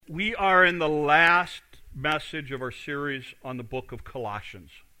We are in the last message of our series on the book of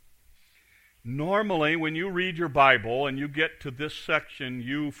Colossians. Normally, when you read your Bible and you get to this section,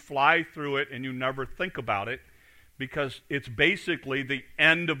 you fly through it and you never think about it because it's basically the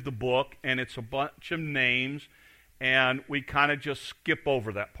end of the book and it's a bunch of names and we kind of just skip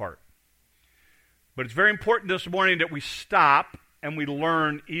over that part. But it's very important this morning that we stop and we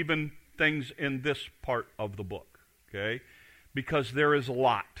learn even things in this part of the book, okay? Because there is a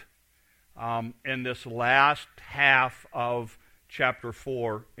lot in this last half of chapter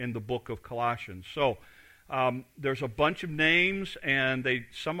 4 in the book of Colossians. So there's a bunch of names, and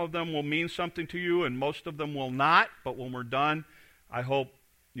some of them will mean something to you, and most of them will not. But when we're done, I hope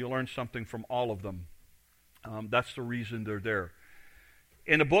you learn something from all of them. That's the reason they're there.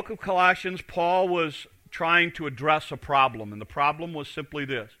 In the book of Colossians, Paul was trying to address a problem, and the problem was simply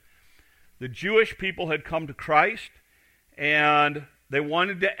this. The Jewish people had come to Christ, and they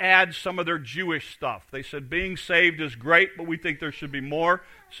wanted to add some of their Jewish stuff. They said, being saved is great, but we think there should be more,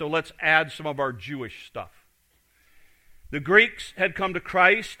 so let's add some of our Jewish stuff. The Greeks had come to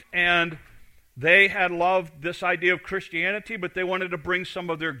Christ, and they had loved this idea of Christianity, but they wanted to bring some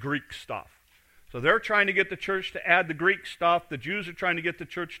of their Greek stuff. So they're trying to get the church to add the Greek stuff. The Jews are trying to get the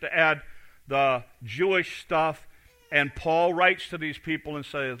church to add the Jewish stuff. And Paul writes to these people and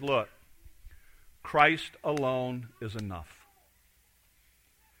says, look, Christ alone is enough.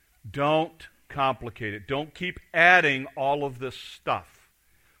 Don't complicate it. Don't keep adding all of this stuff.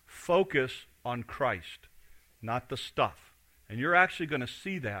 Focus on Christ, not the stuff. And you're actually going to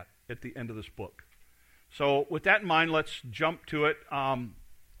see that at the end of this book. So with that in mind, let's jump to it.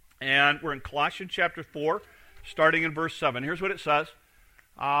 And we're in Colossians chapter 4, starting in verse 7. Here's what it says.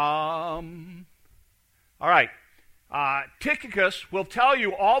 All right. Tychicus will tell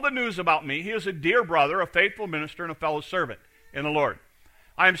you all the news about me. He is a dear brother, a faithful minister, and a fellow servant in the Lord.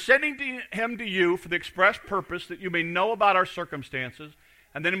 I am sending him to you for the express purpose that you may know about our circumstances,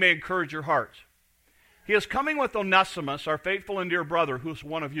 and that he may encourage your hearts. He is coming with Onesimus, our faithful and dear brother, who is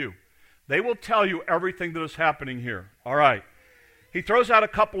one of you. They will tell you everything that is happening here. All right. He throws out a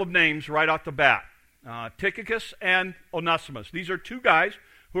couple of names right off the bat. Tychicus and Onesimus. These are two guys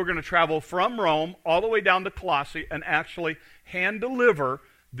who are going to travel from Rome all the way down to Colossae and actually hand-deliver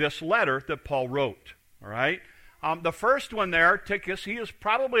this letter that Paul wrote. All right? The first one there, Tychicus, he is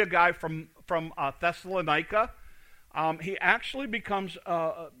probably a guy from Thessalonica. He actually becomes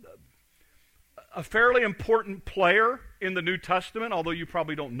a fairly important player in the New Testament, although you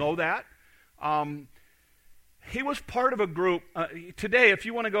probably don't know that. He was part of a group. Today, if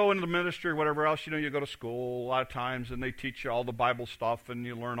you want to go into the ministry or whatever else, you go to school a lot of times, and they teach you all the Bible stuff, and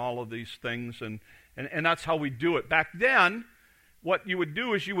you learn all of these things, and that's how we do it. Back then, what you would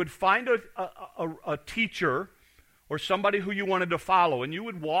do is you would find a teacher or somebody who you wanted to follow, and you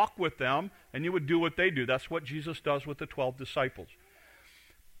would walk with them, and you would do what they do. That's what Jesus does with the 12 disciples.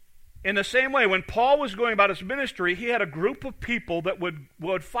 In the same way, when Paul was going about his ministry, he had a group of people that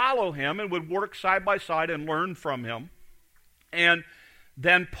would follow him and would work side by side and learn from him. And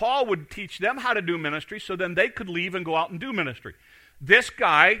then Paul would teach them how to do ministry so then they could leave and go out and do ministry. This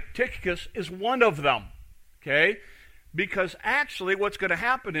guy, Tychicus, is one of them, okay? Because actually what's going to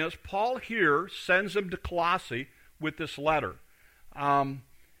happen is Paul here sends him to Colossae with this letter.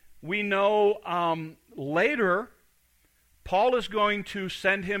 We know later Paul is going to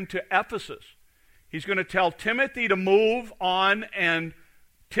send him to Ephesus. He's going to tell Timothy to move on, and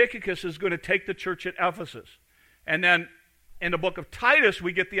Tychicus is going to take the church at Ephesus. And then in the book of Titus,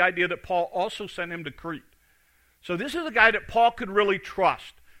 we get the idea that Paul also sent him to Crete. So this is a guy that Paul could really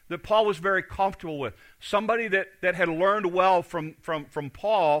trust, that Paul was very comfortable with, somebody that had learned well from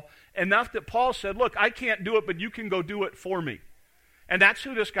Paul, enough that Paul said, look, I can't do it, but you can go do it for me. And that's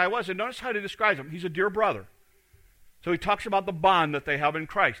who this guy was. And notice how he describes him. He's a dear brother. So he talks about the bond that they have in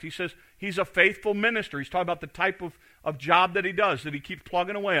Christ. He says he's a faithful minister. He's talking about the type of job that he does, that he keeps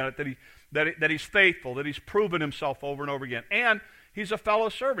plugging away on it, that he's faithful, that he's proven himself over and over again. And he's a fellow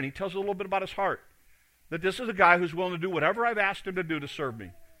servant. He tells a little bit about his heart, that this is a guy who's willing to do whatever I've asked him to do to serve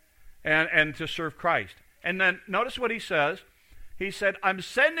me and to serve Christ. And then notice what he says. He said, I'm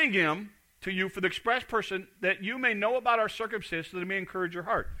sending him to you for the express person that you may know about our circumstances, that it may encourage your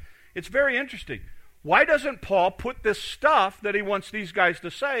heart. It's very interesting. Why doesn't Paul put this stuff that he wants these guys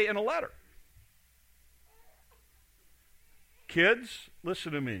to say in a letter? Kids,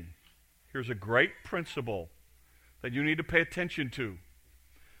 listen to me. Here's a great principle that you need to pay attention to.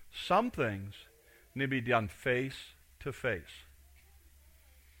 Some things need to be done face to face.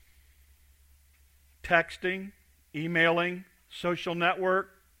 Texting, emailing, social network,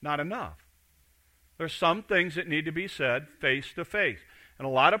 not enough. There's some things that need to be said face to face. And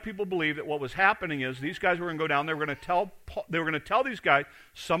a lot of people believe that what was happening is these guys were going to go down, they were going to tell these guys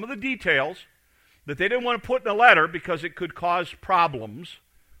some of the details that they didn't want to put in a letter because it could cause problems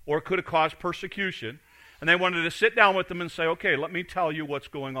or it could have caused persecution. And they wanted to sit down with them and say, okay, let me tell you what's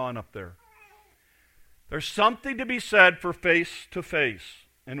going on up there. There's something to be said for face to face.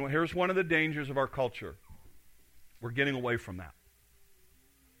 And here's one of the dangers of our culture. We're getting away from that.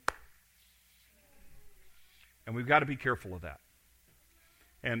 And we've got to be careful of that.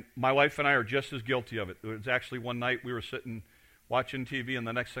 And my wife and I are just as guilty of it. It was actually one night we were sitting watching TV, and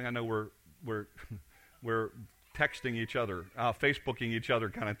the next thing I know we're texting each other, Facebooking each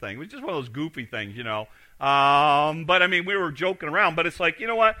other kind of thing. It was just one of those goofy things, you know. But, I mean, we were joking around. But it's like, you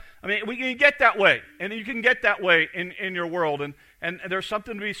know what? I mean, we can get that way. And you can get that way in your world. And there's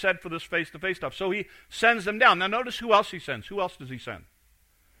something to be said for this face-to-face stuff. So he sends them down. Now, notice who else he sends. Who else does he send?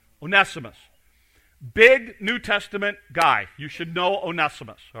 Onesimus. Big New Testament guy. You should know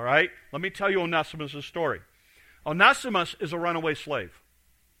Onesimus, all right? Let me tell you Onesimus' story. Onesimus is a runaway slave.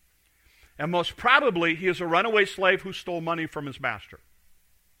 And most probably, he is a runaway slave who stole money from his master.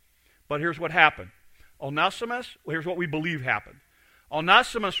 But here's what happened. Onesimus, here's what we believe happened.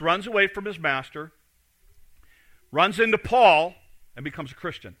 Onesimus runs away from his master, runs into Paul, and becomes a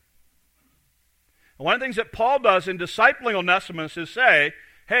Christian. And one of the things that Paul does in discipling Onesimus is say,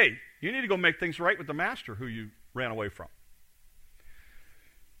 hey, you need to go make things right with the master who you ran away from.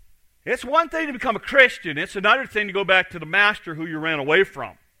 It's one thing to become a Christian. It's another thing to go back to the master who you ran away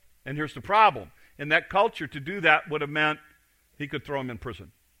from. And here's the problem. In that culture, to do that would have meant he could throw him in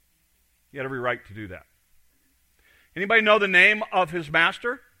prison. He had every right to do that. Anybody know the name of his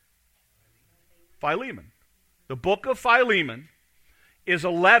master? Philemon. The book of Philemon is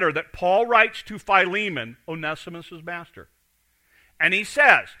a letter that Paul writes to Philemon, Onesimus' master. And he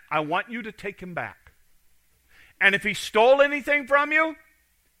says, I want you to take him back. And if he stole anything from you,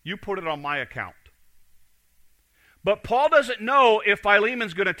 you put it on my account. But Paul doesn't know if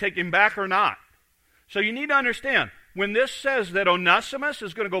Philemon's going to take him back or not. So you need to understand, when this says that Onesimus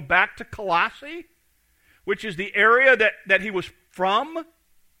is going to go back to Colossae, which is the area that he was from,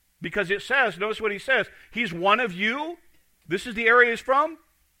 because it says, notice what he says, he's one of you. This is the area he's from.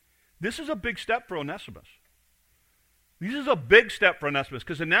 This is a big step for Onesimus. This is a big step for Onesimus,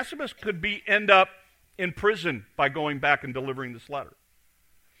 because Onesimus could end up in prison by going back and delivering this letter.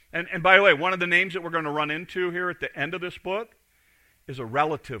 And by the way, one of the names that we're going to run into here at the end of this book is a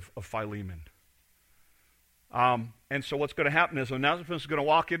relative of Philemon. And so what's going to happen is Onesimus is going to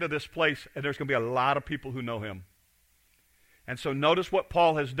walk into this place, and there's going to be a lot of people who know him. And so notice what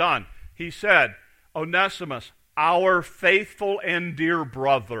Paul has done. He said, Onesimus, our faithful and dear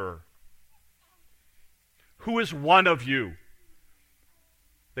brother, who is one of you.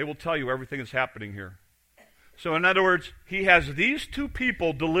 They will tell you everything that's happening here. So in other words, he has these two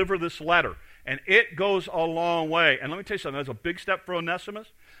people deliver this letter, and it goes a long way. And let me tell you something, that's a big step for Onesimus.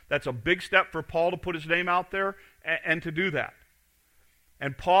 That's a big step for Paul to put his name out there and to do that.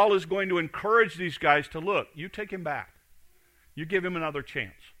 And Paul is going to encourage these guys to look, you take him back. You give him another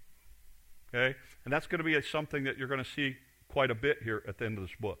chance. Okay? And that's going to be something that you're going to see quite a bit here at the end of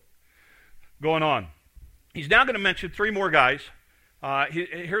this book. Going on. He's now going to mention three more guys.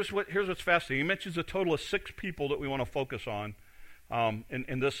 Here's what's fascinating. He mentions a total of 6 people that we want to focus on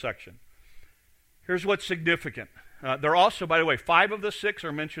in this section. Here's what's significant. There are also, by the way, 5 of the 6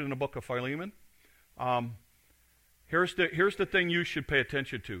 are mentioned in the book of Philemon. Here's the thing you should pay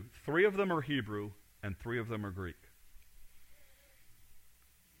attention to. 3 of them are Hebrew, and 3 of them are Greek.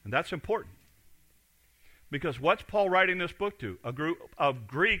 And that's important. Because what's Paul writing this book to? A group of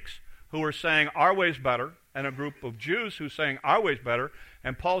Greeks who are saying our way's better, and a group of Jews who are saying our way's better,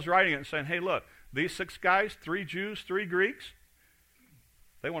 and Paul's writing it and saying, hey, look, these 6 guys, 3 Jews, 3 Greeks,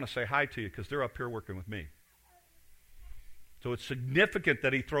 they want to say hi to you because they're up here working with me. So it's significant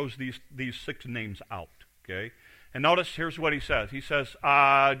that he throws these 6 names out, okay? And notice, here's what he says. He says,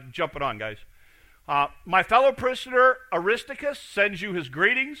 jump it on, guys. My fellow prisoner Aristarchus sends you his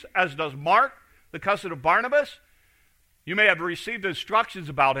greetings, as does Mark, the cousin of Barnabas. You may have received instructions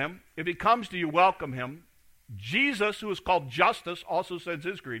about him. If he comes to you, welcome him. Jesus, who is called Justus, also sends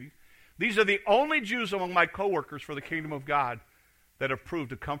his greeting. These are the only Jews among my co-workers for the kingdom of God that have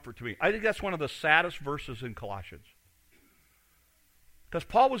proved a comfort to me. I think that's one of the saddest verses in Colossians. Because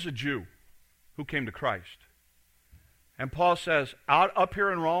Paul was a Jew who came to Christ. And Paul says, up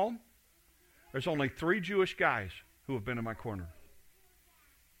here in Rome, there's only 3 Jewish guys who have been in my corner.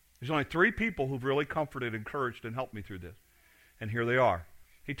 There's only 3 people who've really comforted, encouraged, and helped me through this. And here they are.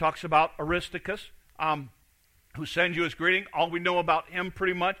 He talks about Aristarchus, who sends you his greeting. All we know about him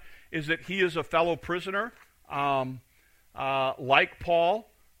pretty much is that he is a fellow prisoner. like Paul.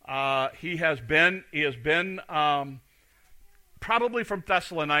 He has been probably from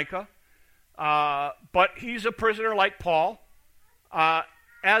Thessalonica, but he's a prisoner like Paul,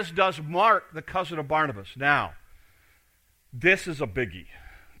 as does Mark, the cousin of Barnabas. Now, this is a biggie,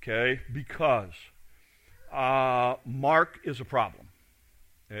 okay, because Mark is a problem.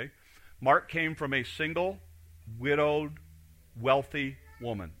 Okay? Mark came from a single, widowed, wealthy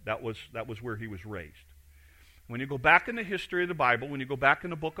woman. That was where he was raised. When you go back in the history of the Bible, when you go back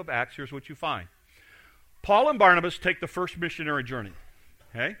in the book of Acts, here's what you find. Paul and Barnabas take the first missionary journey.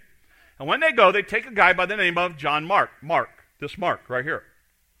 Okay? And when they go, they take a guy by the name of John Mark. This Mark right here.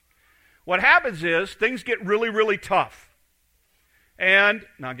 What happens is things get really, really tough. And,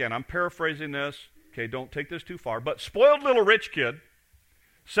 now again, I'm paraphrasing this. Okay, don't take this too far. But spoiled little rich kid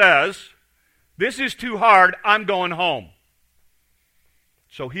says, this is too hard, I'm going home.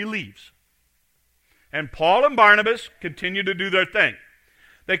 So he leaves. And Paul and Barnabas continue to do their thing.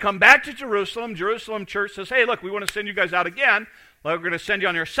 They come back to Jerusalem. Jerusalem church says, hey, look, we want to send you guys out again. We're going to send you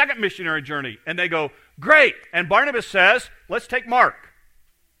on your second missionary journey. And they go, great. And Barnabas says, let's take Mark.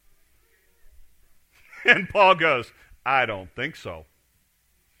 And Paul goes, I don't think so.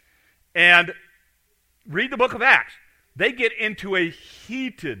 And read the book of Acts. They get into a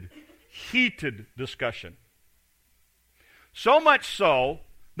heated discussion. So much so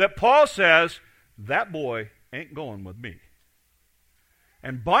that Paul says, that boy ain't going with me.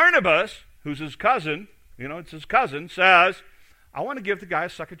 And Barnabas, who's his cousin, it's his cousin, says, I want to give the guy a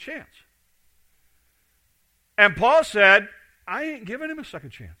second chance. And Paul said, I ain't giving him a second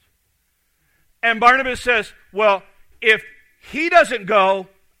chance. And Barnabas says, well, if he doesn't go,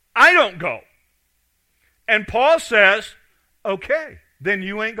 I don't go. And Paul says, okay, then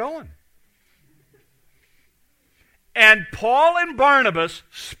you ain't going. And Paul and Barnabas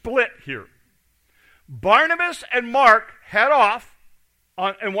split here. Barnabas and Mark head off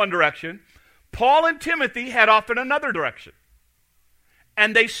in one direction. Paul and Timothy head off in another direction.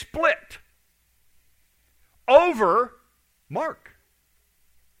 And they split over Mark.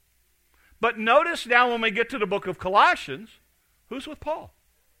 But notice now when we get to the book of Colossians, who's with Paul?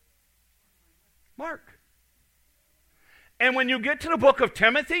 Mark. And when you get to the book of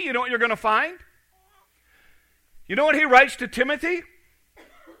Timothy, you know what you're going to find? You know what he writes to Timothy?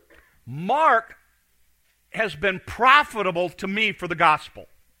 Mark has been profitable to me for the gospel.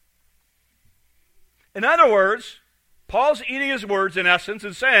 In other words, Paul's eating his words in essence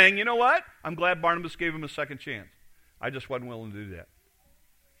and saying, you know what? I'm glad Barnabas gave him a second chance. I just wasn't willing to do that.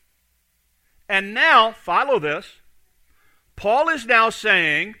 And now, follow this. Paul is now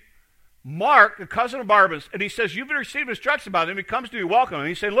saying, Mark, the cousin of Barnabas, and he says, you've received instruction about him. He comes to you, welcome. And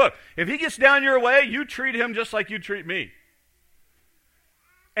he said, look, if he gets down your way, you treat him just like you treat me.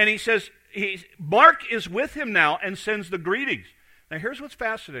 And he says, Mark is with him now and sends the greetings. Now here's what's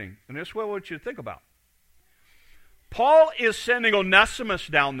fascinating, and this is what I want you to think about. Paul is sending Onesimus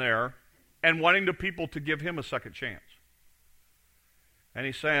down there and wanting the people to give him a second chance. And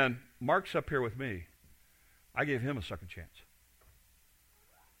he's saying, Mark's up here with me. I gave him a second chance.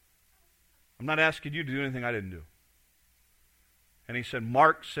 I'm not asking you to do anything I didn't do. And he said,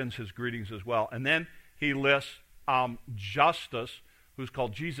 Mark sends his greetings as well. And then he lists Justus, who's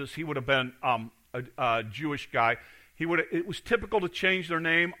called Jesus. He would have been a Jewish guy. It was typical to change their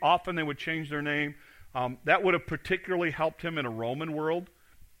name. Often they would change their name. That would have particularly helped him in a Roman world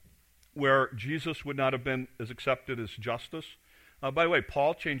where Jesus would not have been as accepted as Justus. By the way,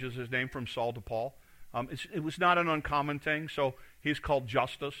 Paul changes his name from Saul to Paul. It was not an uncommon thing, so he's called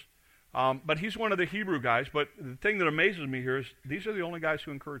Justus. But he's one of the Hebrew guys. But the thing that amazes me here is these are the only guys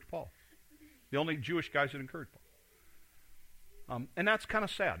who encourage Paul. The only Jewish guys that encourage Paul. And that's kind of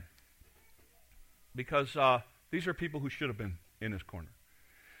sad. Because these are people who should have been in his corner.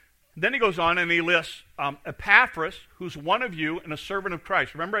 Then he goes on and he lists Epaphras, who's one of you and a servant of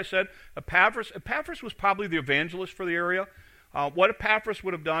Christ. Remember I said Epaphras was probably the evangelist for the area. What Epaphras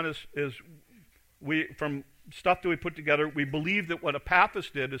would have done is we, from stuff that we put together, we believe that what Epaphras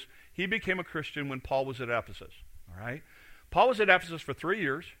did is he became a Christian when Paul was at Ephesus. All right? Paul was at Ephesus for 3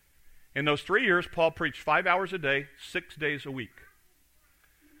 years. In those 3 years, Paul preached 5 hours a day, 6 days a week.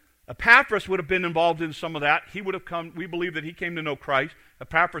 Epaphras would have been involved in some of that. He would have come, we believe that he came to know Christ.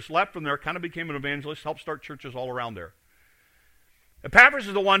 Epaphras left from there, kind of became an evangelist, helped start churches all around there. Epaphras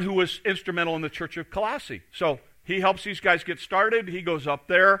is the one who was instrumental in the church of Colossae. So he helps these guys get started. He goes up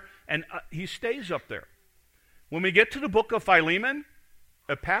there, and he stays up there. When we get to the book of Philemon,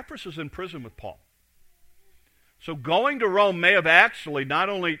 Epaphras is in prison with Paul. So going to Rome may have actually, not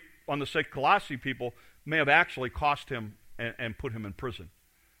only on the sake of Colossae people, may have actually cost him and put him in prison.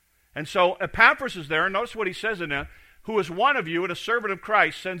 And so Epaphras is there, and notice what he says in there. who is one of you and a servant of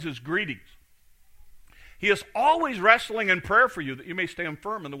Christ, sends his greetings. He is always wrestling in prayer for you that you may stand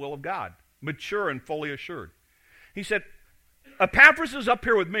firm in the will of God, mature and fully assured. He said, Epaphras is up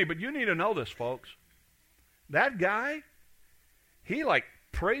here with me, but you need to know this, folks. That guy, he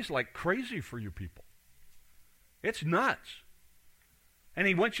prays like crazy for you people. It's nuts. And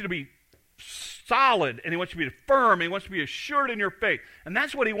he wants you to be solid, and he wants you to be firm, and he wants to be assured in your faith. And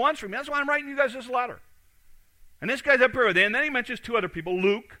that's what he wants from you. That's why I'm writing you guys this letter. And this guy's up here with you. And then he mentions two other people.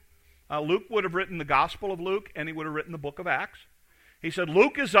 Luke. Luke would have written the Gospel of Luke, and he would have written the book of Acts. He said,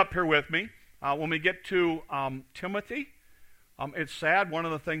 Luke is up here with me. When we get to Timothy, it's sad. One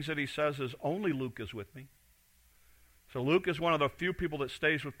of the things that he says is, only Luke is with me. So Luke is one of the few people that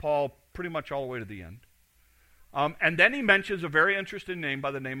stays with Paul pretty much all the way to the end. And then he mentions a very interesting name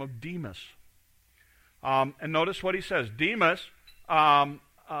by the name of Demas. And notice what he says. Demas,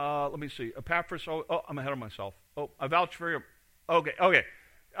 let me see. Epaphras, I'm ahead of myself. I vouch for you.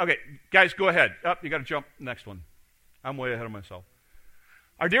 Okay. Guys, go ahead. You got to jump next one. I'm way ahead of myself.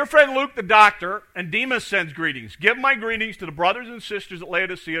 Our dear friend Luke the doctor, and Demas sends greetings. Give my greetings to the brothers and sisters at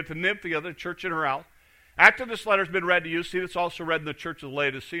Laodicea, to Nympha, the church in her house. After this letter has been read to you, see it's also read in the church of the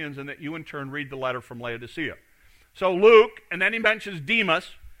Laodiceans, and that you in turn read the letter from Laodicea. So Luke, and then he mentions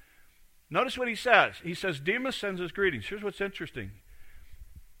Demas. Notice what he says. He says, Demas sends his greetings. Here's what's interesting.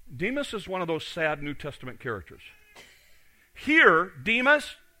 Demas is one of those sad New Testament characters. Here,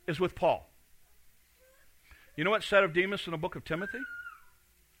 Demas is with Paul. You know what's said of Demas in the book of Timothy?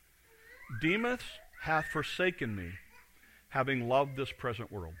 Demas hath forsaken me, having loved this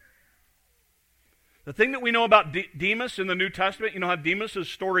present world. The thing that we know about Demas in the New Testament, you know how Demas'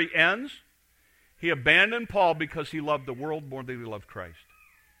 story ends? He abandoned Paul because he loved the world more than he loved Christ.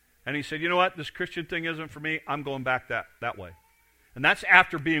 And he said, you know what, this Christian thing isn't for me, I'm going back that way. And that's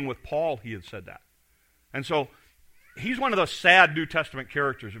after being with Paul, he had said that. And so, he's one of those sad New Testament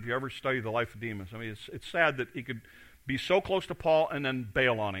characters, if you ever study the life of Demas. I mean, it's sad that he could be so close to Paul and then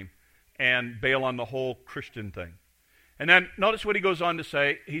bail on him, and bail on the whole Christian thing. And then, notice what he goes on to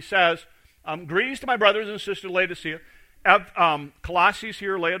say. He says, greetings to my brothers and sisters at Laodicea. Colossae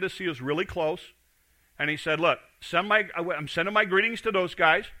here, Laodicea is really close. And he said, look, I'm sending my greetings to those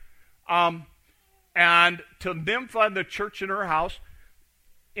guys. And to Nympha, the church in her house.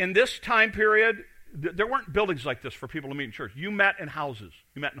 In this time period, there weren't buildings like this for people to meet in church. You met in houses.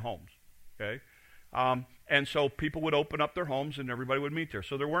 You met in homes. Okay? And so people would open up their homes and everybody would meet there.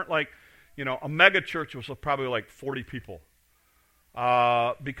 So there weren't a mega church was probably like 40 people.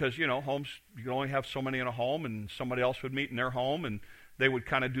 Because, homes, you can only have so many in a home, and somebody else would meet in their home, and they would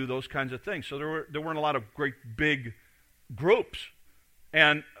kind of do those kinds of things. So there weren't a lot of great big groups.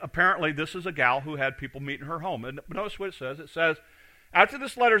 And apparently this is a gal who had people meet in her home. And notice what it says. It says, after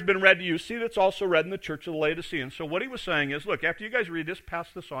this letter has been read to you, see that it's also read in the church of the Laodiceans. So what he was saying is, look, after you guys read this, pass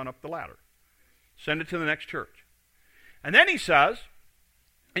this on up the ladder. Send it to the next church. And then he says,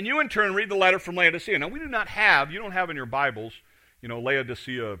 and you in turn read the letter from Laodicea. Now, you don't have in your Bibles,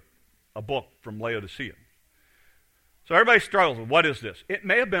 Laodicea, a book from Laodicea. So everybody struggles with, what is this? It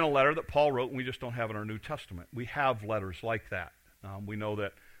may have been a letter that Paul wrote and we just don't have in our New Testament. We have letters like that. We know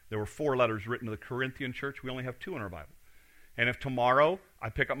that there were 4 letters written to the Corinthian church. We only have 2 in our Bible. And if tomorrow I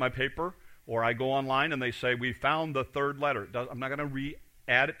pick up my paper or I go online and they say, we found the 3rd letter, I'm not going to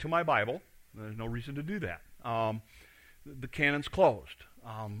re-add it to my Bible. There's no reason to do that. The canon's closed.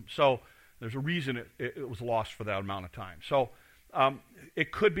 So there's a reason it was lost for that amount of time. So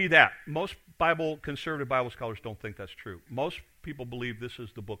it could be that. Most conservative Bible scholars don't think that's true. Most people believe this is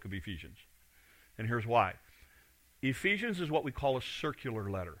the book of Ephesians. And here's why. Ephesians is what we call a circular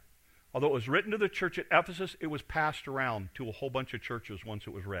letter. Although it was written to the church at Ephesus, it was passed around to a whole bunch of churches once it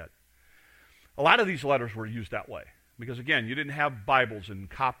was read. A lot of these letters were used that way. Because again, you didn't have Bibles and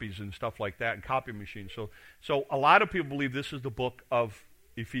copies and stuff like that and copy machines. So a lot of people believe this is the book of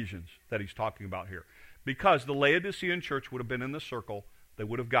Ephesians that he's talking about here. Because the Laodicean church would have been in the circle, they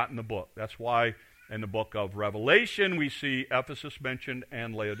would have gotten the book. That's why in the book of Revelation we see Ephesus mentioned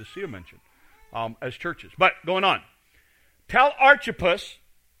and Laodicea mentioned as churches. But going on. Tell Archippus,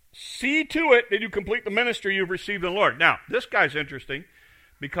 see to it that you complete the ministry you've received in the Lord. Now, this guy's interesting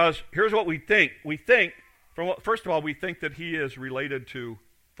because here's what we think. First of all, we think that he is related to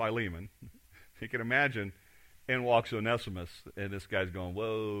Philemon. You can imagine, in walks Onesimus, and this guy's going,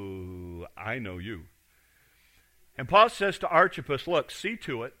 whoa, I know you. And Paul says to Archippus, look, see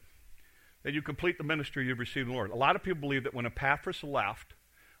to it that you complete the ministry you've received in the Lord. A lot of people believe that when Epaphras left,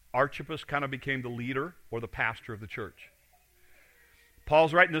 Archippus kind of became the leader or the pastor of the church.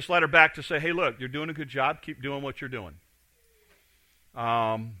 Paul's writing this letter back to say, hey, look, you're doing a good job. Keep doing what you're doing.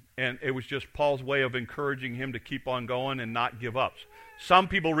 And it was just Paul's way of encouraging him to keep on going and not give up. Some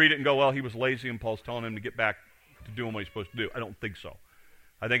people read it and go, well, he was lazy and Paul's telling him to get back to doing what he's supposed to do. I don't think so.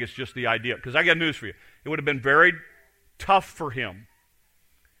 I think it's just the idea. Because I got news for you. It would have been very tough for him.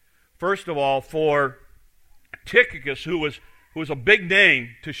 First of all, for Tychicus, who was a big name,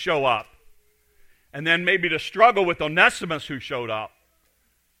 to show up. And then maybe to struggle with Onesimus, who showed up,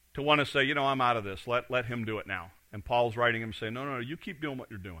 to want to say, I'm out of this. Let him do it now. And Paul's writing him saying, no, you keep doing what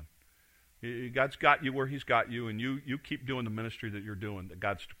you're doing. God's got you where he's got you, and you keep doing the ministry that you're doing, that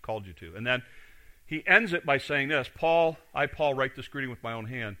God's called you to. And then he ends it by saying this, Paul, write this greeting with my own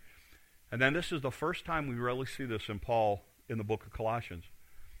hand. And then this is the first time we really see this in Paul in the book of Colossians.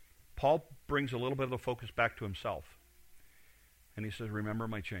 Paul brings a little bit of the focus back to himself. And he says, remember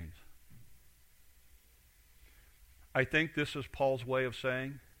my chains. I think this is Paul's way of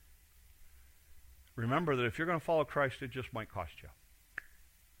saying, remember that if you're going to follow Christ, it just might cost you.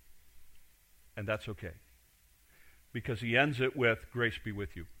 And that's okay. Because he ends it with, grace be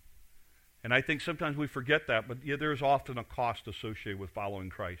with you. And I think sometimes we forget that, but there's often a cost associated with following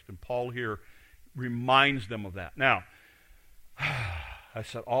Christ. And Paul here reminds them of that. Now, I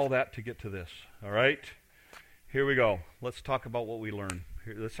said all that to get to this, all right? Here we go. Let's talk about what we learned.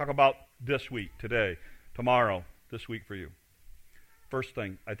 Let's talk about this week, today, tomorrow, this week for you. First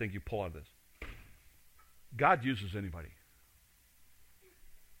thing I think you pull out of this. God uses anybody.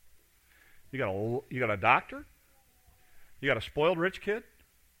 You got a doctor. You got a spoiled rich kid.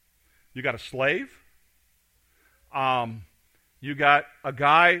 You got a slave. You got a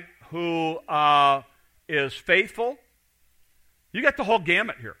guy who is faithful. You got the whole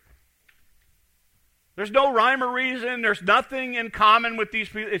gamut here. There's no rhyme or reason. There's nothing in common with these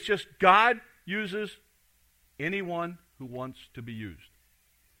people. It's just God uses anyone who wants to be used.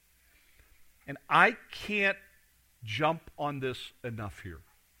 And I can't jump on this enough here.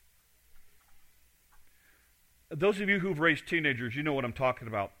 Those of you who've raised teenagers, you know what I'm talking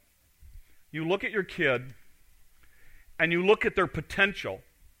about. You look at your kid, and you look at their potential,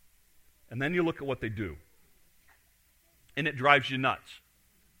 and then you look at what they do. And it drives you nuts.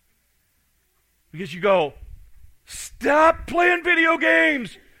 Because you go, stop playing video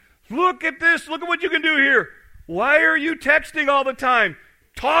games. Look at this. Look at what you can do here. Why are you texting all the time?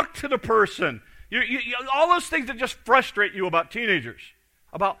 Talk to the person. All those things that just frustrate you about teenagers.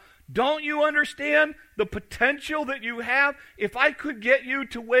 Don't you understand the potential that you have? If I could get you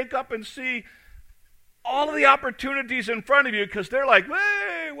to wake up and see all of the opportunities in front of you, because they're like,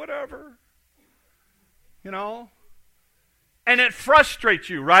 hey, whatever. And it frustrates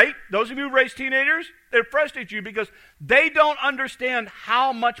you, right? Those of you who raise teenagers, it frustrates you because they don't understand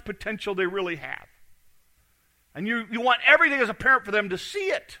how much potential they really have. And you want everything as a parent for them to see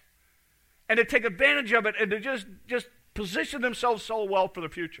it and to take advantage of it and to just position themselves so well for the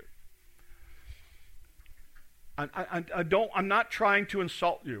future. I'm not trying to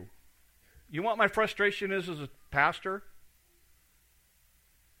insult you. You know what my frustration is as a pastor?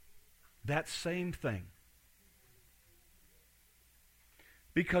 That same thing.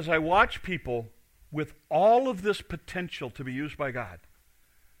 Because I watch people with all of this potential to be used by God,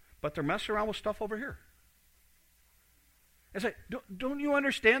 but they're messing around with stuff over here. It's like, don't you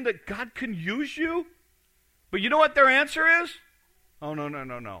understand that God can use you? But you know what their answer is? Oh,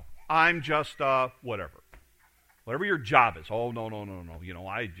 no. I'm just, whatever. Whatever your job is. Oh, no.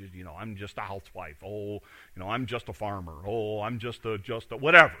 I'm just a housewife. Oh, I'm just a farmer. Oh, I'm just a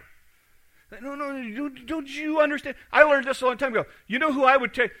whatever. No, don't you understand? I learned this a long time ago. You know who I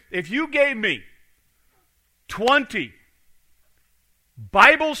would take? If you gave me 20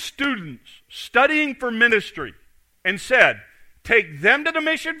 Bible students studying for ministry and said, take them to the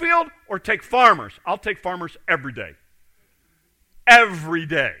mission field or take farmers, I'll take farmers every day. Every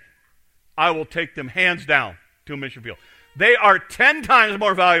day. I will take them hands down to a mission field. They are 10 times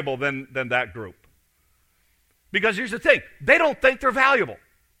more valuable than that group. Because here's the thing, they don't think they're valuable.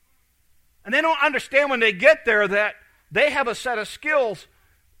 And they don't understand when they get there that they have a set of skills,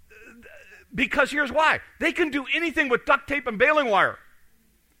 because here's why. They can do anything with duct tape and baling wire.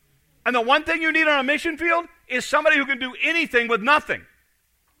 And the one thing you need on a mission field is somebody who can do anything with nothing.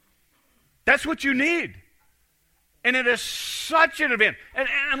 That's what you need. And it is such an advantage.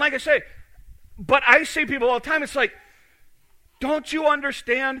 And like I say, but I see people all the time, it's like, don't you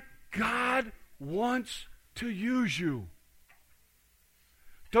understand? God wants to use you.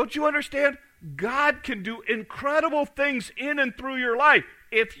 Don't you understand? God can do incredible things in and through your life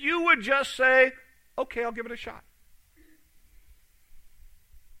if you would just say, okay, I'll give it a shot.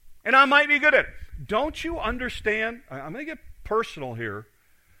 And I might be good at it. Don't you understand? I'm going to get personal here.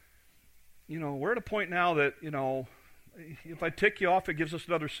 We're at a point now that, if I tick you off, it gives us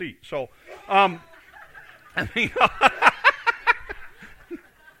another seat. So, I mean,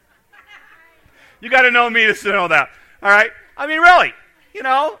 you got to know me to know that. All right? I mean, really,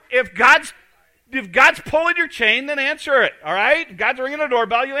 if God's pulling your chain, then answer it. All right? If God's ringing the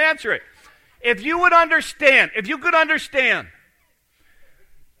doorbell, you answer it. If you could understand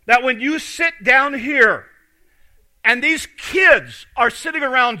that when you sit down here and these kids are sitting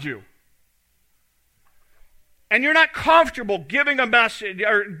around you, and you're not comfortable giving a message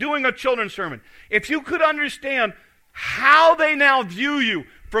or doing a children's sermon, if you could understand how they now view you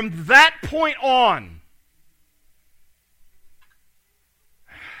from that point on,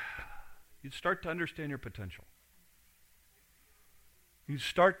 you'd start to understand your potential. You'd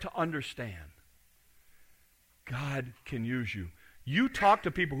start to understand God can use you. You talk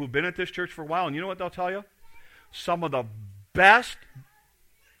to people who've been at this church for a while, and you know what they'll tell you? Some of the best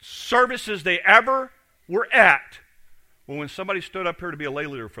services they ever were at were when somebody stood up here to be a lay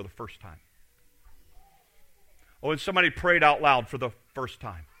leader for the first time. Or when somebody prayed out loud for the first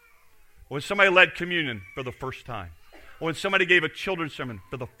time. Or when somebody led communion for the first time. Or when somebody gave a children's sermon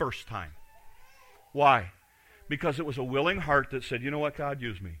for the first time. Why? Because it was a willing heart that said, you know what, God,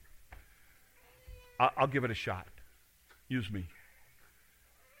 use me. I'll give it a shot. Use me.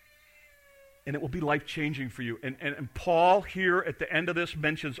 And it will be life-changing for you. And Paul here at the end of this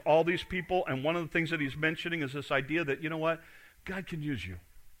mentions all these people, and one of the things that he's mentioning is this idea that, you know what, God can use you.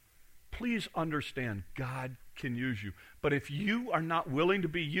 Please understand, God can use you. But if you are not willing to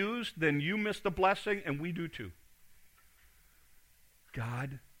be used, then you miss the blessing, and we do too.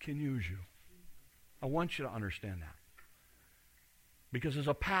 God can use you. I want you to understand that. Because as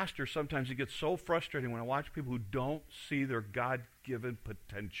a pastor, sometimes it gets so frustrating when I watch people who don't see their God-given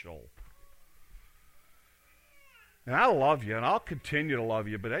potential. And I love you, and I'll continue to love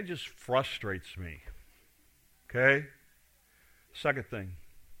you, but that just frustrates me. Okay? Second thing.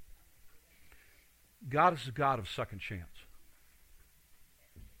 God is a God of second chance.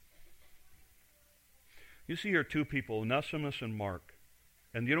 You see here two people, Onesimus and Mark.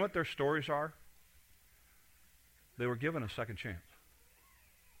 And you know what their stories are? They were given a second chance.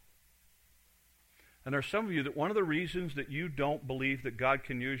 And there's some of you that one of the reasons that you don't believe that God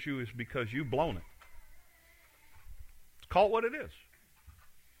can use you is because you've blown it. Call it what it is.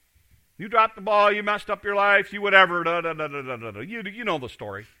 You dropped the ball, you messed up your life, you whatever, You know the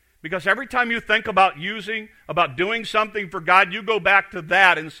story. Because every time you think about doing something for God, you go back to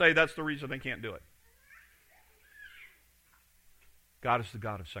that and say that's the reason they can't do it. God is the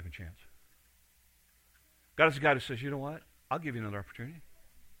God of second chance. God is the God who says, you know what? I'll give you another opportunity.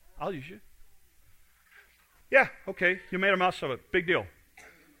 I'll use you. Yeah, okay, you made a mess of it. Big deal.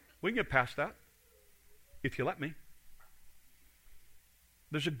 We can get past that if you let me.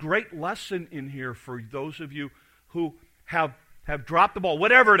 There's a great lesson in here for those of you who have dropped the ball,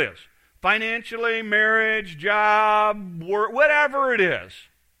 whatever it is. Financially, marriage, job, work, whatever it is.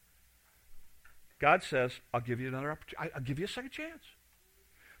 God says, I'll give you another opportunity. I'll give you a second chance.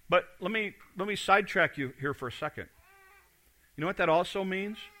 But let me sidetrack you here for a second. You know what that also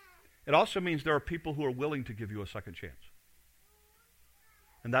means? It also means there are people who are willing to give you a second chance.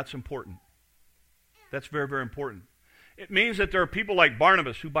 And that's important. That's very, very important. It means that there are people like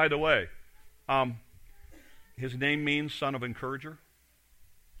Barnabas, who, by the way, his name means son of encourager.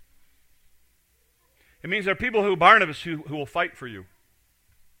 It means there are people who will fight for you.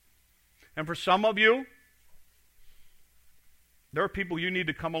 And for some of you, there are people you need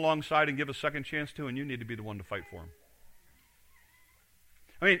to come alongside and give a second chance to, and you need to be the one to fight for them.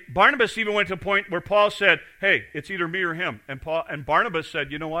 I mean, Barnabas even went to a point where Paul said, hey, it's either me or him. And Barnabas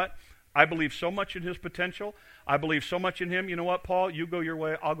said, you know what? I believe so much in his potential. I believe so much in him. You know what, Paul? You go your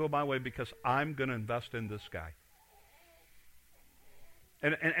way, I'll go my way, because I'm going to invest in this guy.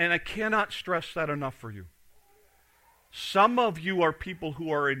 And I cannot stress that enough for you. Some of you are people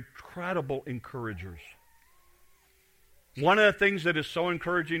who are incredible encouragers. One of the things that is so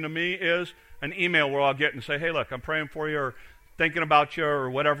encouraging to me is an email where I'll get and say, hey, look, I'm praying for you, or thinking about you, or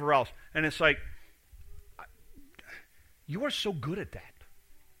whatever else. And it's like, you are so good at that.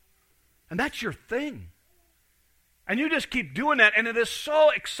 And that's your thing. And you just keep doing that, and it is so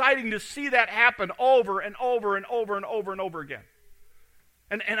exciting to see that happen over and over and over and over and over again.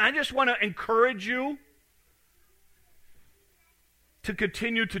 And I just want to encourage you to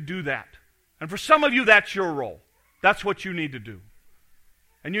continue to do that. And for some of you, that's your role. That's what you need to do.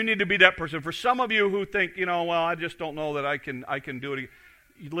 And you need to be that person. For some of you who think, well, I just don't know that I can do it.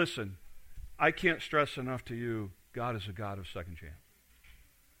 Listen, I can't stress enough to you, God is a God of second chance.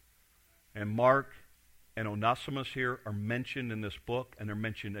 And Mark and Onesimus here are mentioned in this book, and they're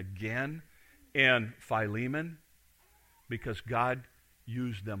mentioned again in Philemon. because God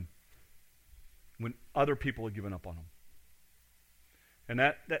used them when other people had given up on them. And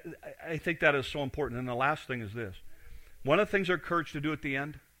I think that is so important. And the last thing is this. One of the things they're encouraged to do at the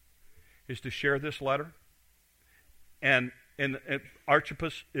end is to share this letter. And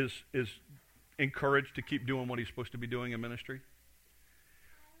Archippus is encouraged to keep doing what he's supposed to be doing in ministry.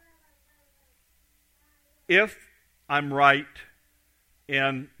 If I'm right,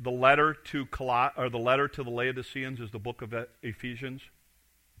 and the letter to the Laodiceans is the book of Ephesians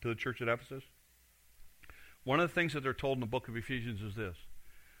to the church at Ephesus, one of the things that they're told in the book of Ephesians is this: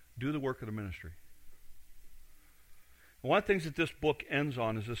 do the work of the ministry. And one of the things that this book ends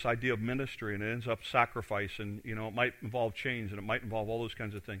on is this idea of ministry, and it ends up sacrifice, and it might involve change, and it might involve all those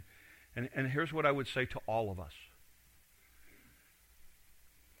kinds of things. And here's what I would say to all of us.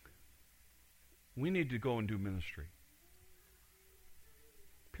 We need to go and do ministry.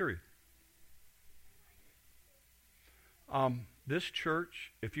 Period. This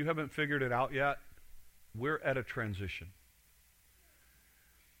church, if you haven't figured it out yet, we're at a transition.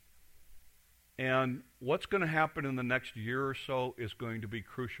 And what's going to happen in the next year or so is going to be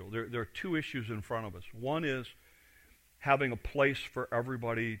crucial. There are two issues in front of us. One is having a place for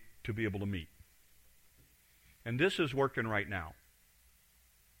everybody to be able to meet. And this is working right now.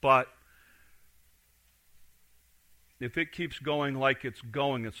 But if it keeps going like it's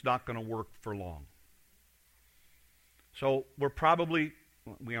going, it's not going to work for long. So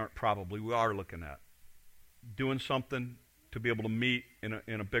we are looking at doing something to be able to meet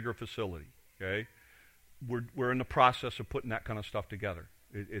in a bigger facility. Okay, we're in the process of putting that kind of stuff together.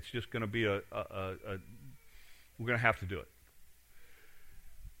 It's just going to be we're going to have to do it.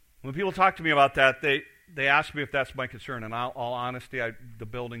 When people talk to me about that, they ask me if that's my concern. And all honesty, the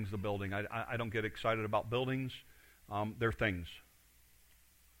building's the building. I don't get excited about buildings. They're things.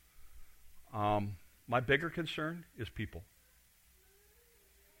 My bigger concern is people.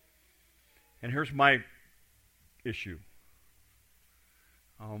 And here's my issue.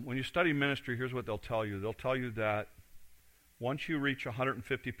 When you study ministry, here's what they'll tell you. They'll tell you that once you reach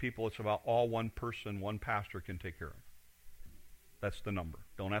 150 people, it's about all one person, one pastor can take care of. That's the number.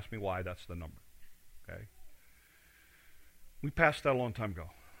 Don't ask me why, that's the number. Okay? We passed that a long time ago.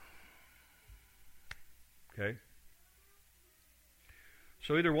 Okay?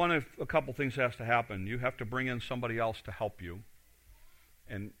 So either one of a couple things has to happen. You have to bring in somebody else to help you.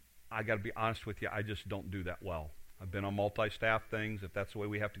 And I got to be honest with you, I just don't do that well. I've been on multi-staff things. If that's the way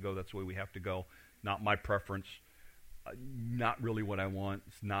we have to go, that's the way we have to go. Not my preference. Not really what I want.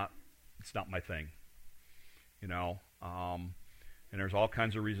 It's not my thing. And there's all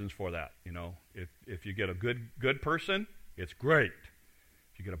kinds of reasons for that. If you get a good person, it's great.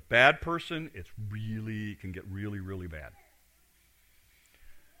 If you get a bad person, it can get really, really bad.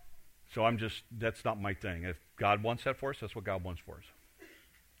 So that's not my thing. If God wants that for us, that's what God wants for us.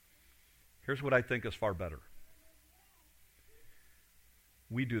 Here's what I think is far better.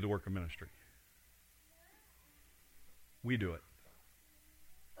 We do the work of ministry. We do it.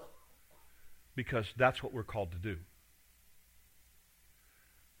 Because that's what we're called to do.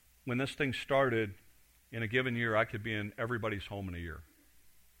 When this thing started, in a given year, I could be in everybody's home in a year.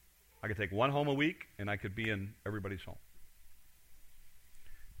 I could take one home a week, and I could be in everybody's home.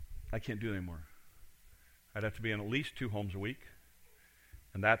 I can't do it anymore. I'd have to be in at least 2 homes a week.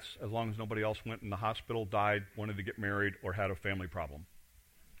 And that's as long as nobody else went in the hospital, died, wanted to get married, or had a family problem.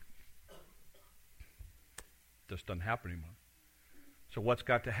 This doesn't happen anymore. So what's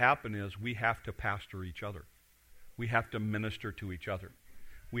got to happen is we have to pastor each other. We have to minister to each other.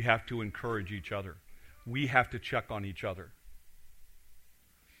 We have to encourage each other. We have to check on each other.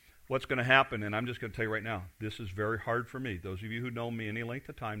 What's going to happen, and I'm just going to tell you right now, this is very hard for me. Those of you who know me any length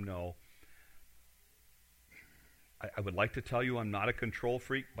of time know I would like to tell you I'm not a control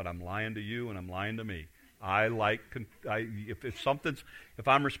freak, but I'm lying to you and I'm lying to me. If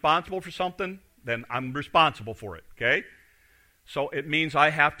I'm responsible for something, then I'm responsible for it. Okay, so it means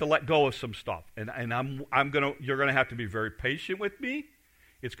I have to let go of some stuff, and you're gonna have to be very patient with me.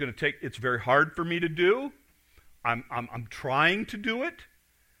 It's very hard for me to do. I'm trying to do it.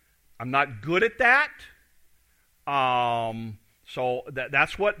 I'm not good at that. So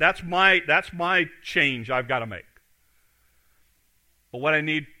that's my change I've got to make. But what I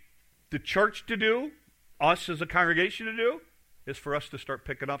need the church to do, us as a congregation to do, is for us to start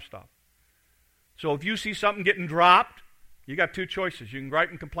picking up stuff. So if you see something getting dropped, you got 2 choices. You can gripe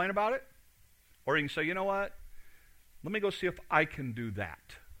and complain about it, or you can say, you know what? Let me go see if I can do that.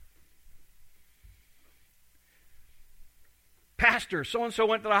 Pastor, so-and-so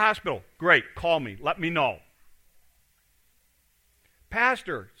went to the hospital. Great, call me. Let me know.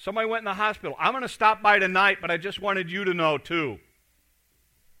 Pastor, somebody went in the hospital. I'm going to stop by tonight, but I just wanted you to know too.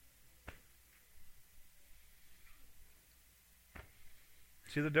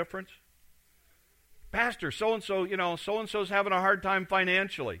 See the difference? Pastor, so-and-so, so-and-so's having a hard time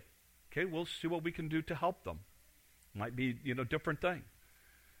financially. Okay, we'll see what we can do to help them. Might be, different thing.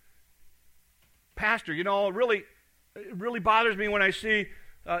 Pastor, it really bothers me when I see,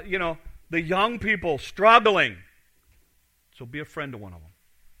 the young people struggling. So be a friend to one of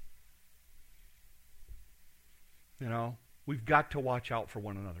them. We've got to watch out for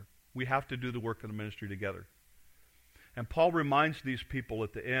one another. We have to do the work of the ministry together. And Paul reminds these people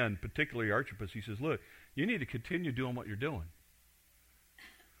at the end, particularly Archippus, he says, look, you need to continue doing what you're doing.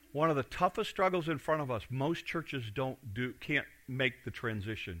 One of the toughest struggles in front of us, most churches can't make the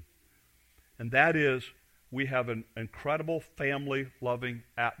transition. And that is, we have an incredible family-loving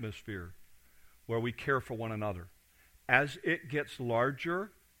atmosphere where we care for one another. As it gets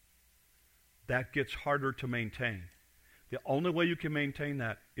larger, that gets harder to maintain. The only way you can maintain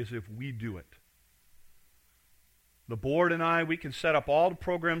that is if we do it. The board and I, we can set up all the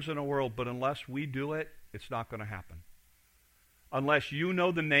programs in the world, but unless we do it, it's not going to happen. Unless you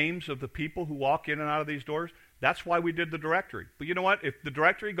know the names of the people who walk in and out of these doors, that's why we did the directory. But you know what? If the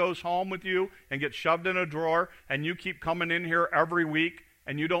directory goes home with you and gets shoved in a drawer and you keep coming in here every week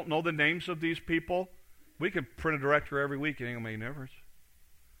and you don't know the names of these people, we can print a directory every week and it ain't going to make a difference.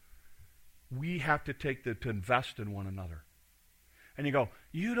 We have to to invest in one another. And you go,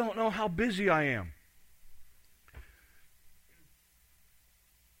 you don't know how busy I am.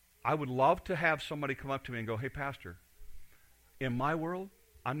 I would love to have somebody come up to me and go, hey, Pastor, in my world,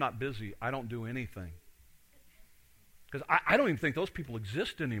 I'm not busy. I don't do anything. Because I don't even think those people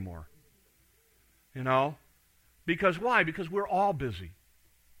exist anymore. Because why? Because we're all busy.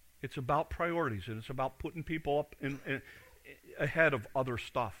 It's about priorities, and it's about putting people up ahead of other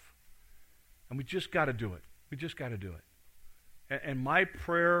stuff. And we just got to do it. We just got to do it. And my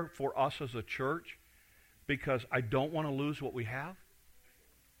prayer for us as a church, because I don't want to lose what we have,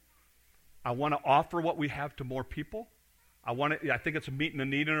 I want to offer what we have to more people. I think it's meeting a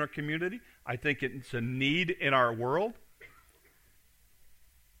need in our community. I think it's a need in our world.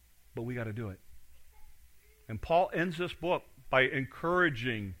 But we got to do it. And Paul ends this book by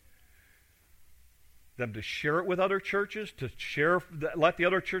encouraging them to share it with other churches, let the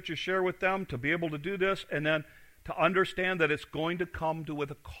other churches share with them, to be able to do this, and then to understand that it's going to come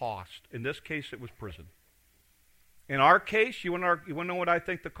with a cost. In this case, it was prison. In our case, you want to know what I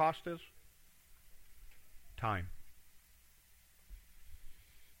think the cost is? Time.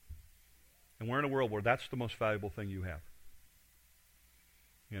 And we're in a world where that's the most valuable thing you have.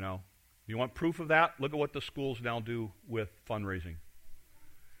 You want proof of that? Look at what the schools now do with fundraising.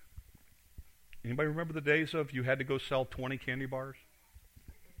 Anybody remember the days of you had to go sell 20 candy bars?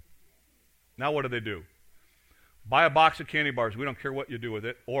 Now what do? Buy a box of candy bars. We don't care what you do with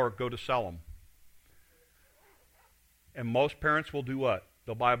it, or go to sell them. And most parents will do what?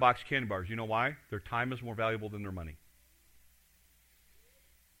 They'll buy a box of candy bars. You know why? Their time is more valuable than their money.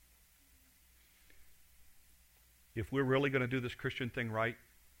 If we're really going to do this Christian thing right,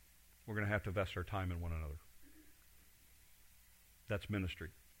 we're going to have to invest our time in one another. That's ministry.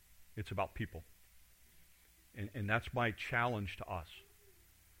 It's about people. And that's my challenge to us.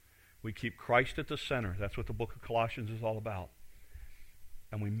 We keep Christ at the center. That's what the book of Colossians is all about.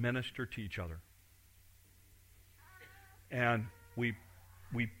 And we minister to each other. And we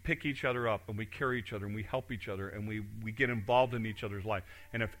pick each other up, and we carry each other, and we help each other, and we get involved in each other's life.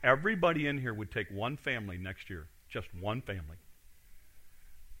 And if everybody in here would take one family next year, just one family,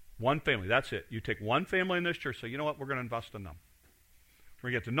 that's it. You take one family in this church, say, you know what, we're going to invest in them.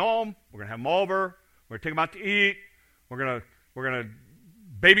 We're going to get to know them. We're going to have them over. We're going to take them out to eat. We're going to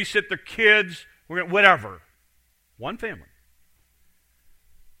babysit their kids. We're going to whatever. One family.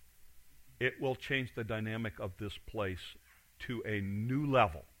 It will change the dynamic of this place to a new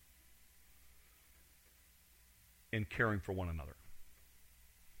level in caring for one another.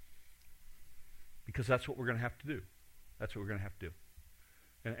 Because that's what we're going to have to do. That's what we're going to have to do.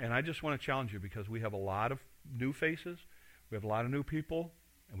 And I just want to challenge you, because we have a lot of new faces. We have a lot of new people.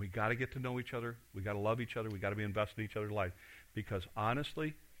 And we got to get to know each other. We got to love each other. We got to be invested in each other's life. Because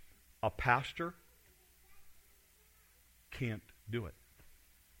honestly, a pastor can't do it.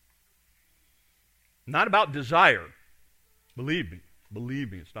 Not about desire. Believe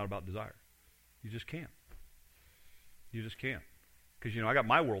me, it's not about desire. You just can't. You just can't. Because, I got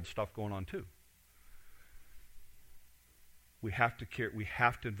my world stuff going on too. We have to care. We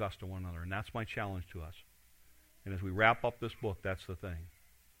have to invest in one another, and that's my challenge to us. And as we wrap up this book, that's the thing.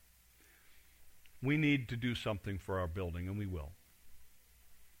 We need to do something for our building, and we will.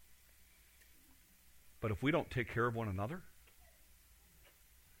 But if we don't take care of one another,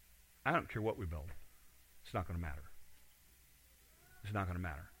 I don't care what we build. It's not going to matter. It's not going to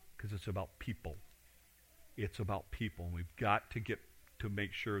matter because it's about people. It's about people, and we've got to get to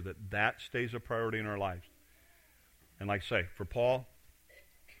make sure that that stays a priority in our lives. And like I say, for Paul,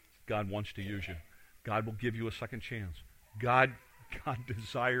 God wants to use you. God will give you a second chance. God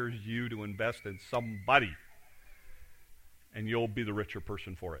desires you to invest in somebody, and you'll be the richer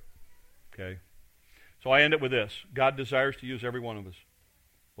person for it. Okay? So I end it with this. God desires to use every one of us,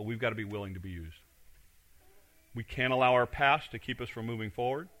 but we've got to be willing to be used. We can't allow our past to keep us from moving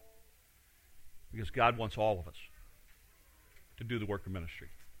forward because God wants all of us to do the work of ministry,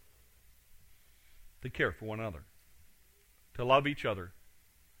 to care for one another, to love each other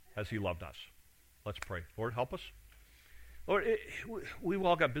as he loved us. Let's pray. Lord, help us. Lord, we've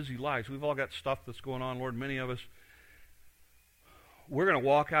all got busy lives. We've all got stuff that's going on. Lord, many of us, we're going to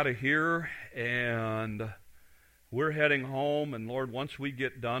walk out of here and we're heading home. And Lord, once we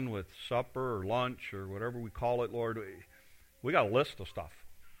get done with supper or lunch or whatever we call it, Lord, we got a list of stuff.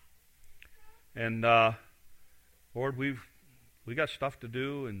 And Lord, we got stuff to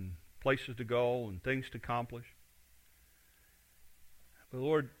do and places to go and things to accomplish. But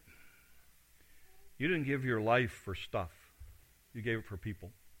Lord, you didn't give your life for stuff. You gave it for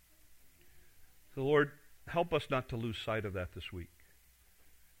people. So Lord, help us not to lose sight of that this week.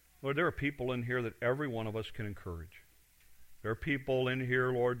 Lord, there are people in here that every one of us can encourage. There are people in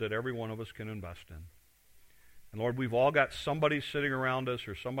here, Lord, that every one of us can invest in. And Lord, we've all got somebody sitting around us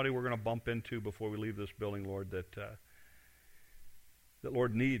or somebody we're going to bump into before we leave this building, Lord, that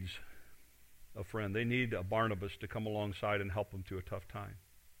Lord, needs a friend. They need a Barnabas to come alongside and help them through a tough time.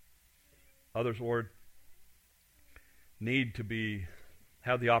 Others, Lord, need to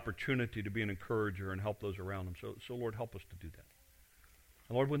have the opportunity to be an encourager and help those around them. So Lord, help us to do that.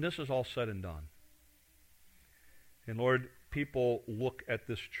 And Lord, when this is all said and done, and Lord, people look at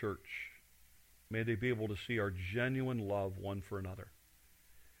this church, may they be able to see our genuine love one for another.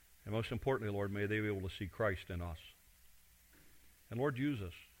 And most importantly, Lord, may they be able to see Christ in us. And Lord, use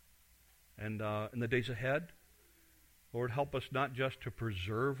us. And in the days ahead, Lord, help us not just to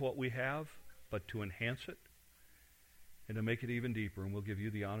preserve what we have, but to enhance it and to make it even deeper. And we'll give you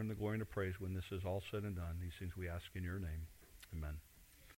the honor and the glory and the praise when this is all said and done. These things we ask in your name. Amen.